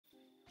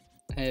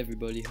Hey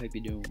everybody, hope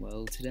you're doing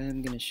well. Today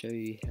I'm going to show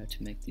you how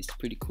to make this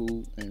pretty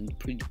cool and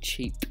pretty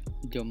cheap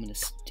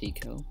Dominus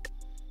decal.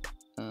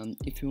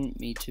 If you want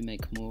me to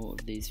make more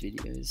of these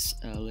videos,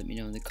 let me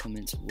know in the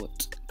comments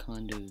what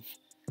kind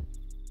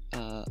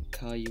of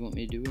car you want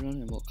me to do it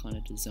on and what kind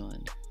of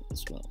design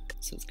as well.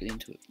 So let's get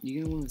into it.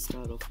 You're going to want to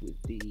start off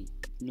with the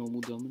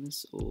normal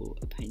Dominus or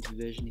a painted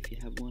version if you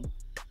have one.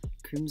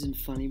 Crimson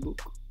Funny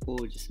Book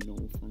or just a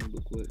normal Funny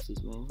Book works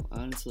as well. I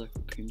honestly like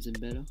the Crimson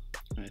better.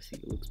 I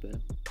think it looks better.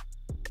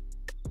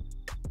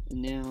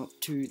 Now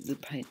to the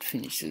paint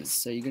finishes.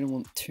 So you're going to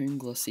want Toon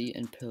Glossy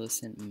and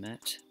Pearlescent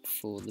Matte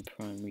for the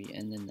primary,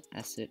 and then the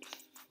asset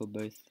for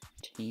both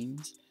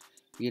teams.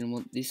 You're going to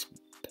want this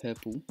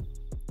purple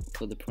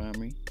for the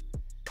primary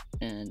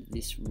and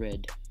this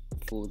red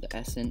for the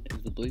ascent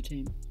of the blue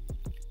team.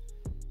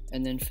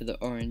 And then for the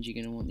orange you're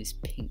going to want this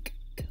pink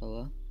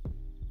colour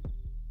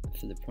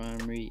for the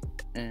primary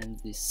and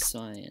this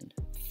cyan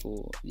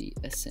for the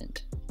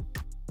ascent.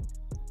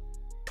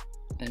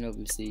 And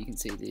obviously you can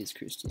see these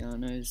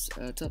Cristianos.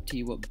 It's up to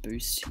you what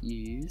boost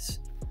you use.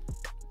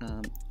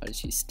 I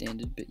just use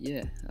standard, but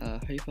yeah,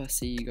 hope I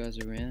see you guys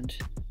around,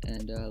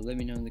 and let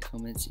me know in the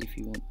comments if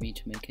you want me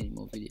to make any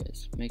more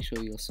videos. Make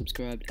sure you're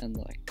subscribed and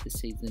like to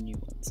see the new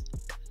ones.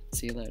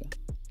 See you later.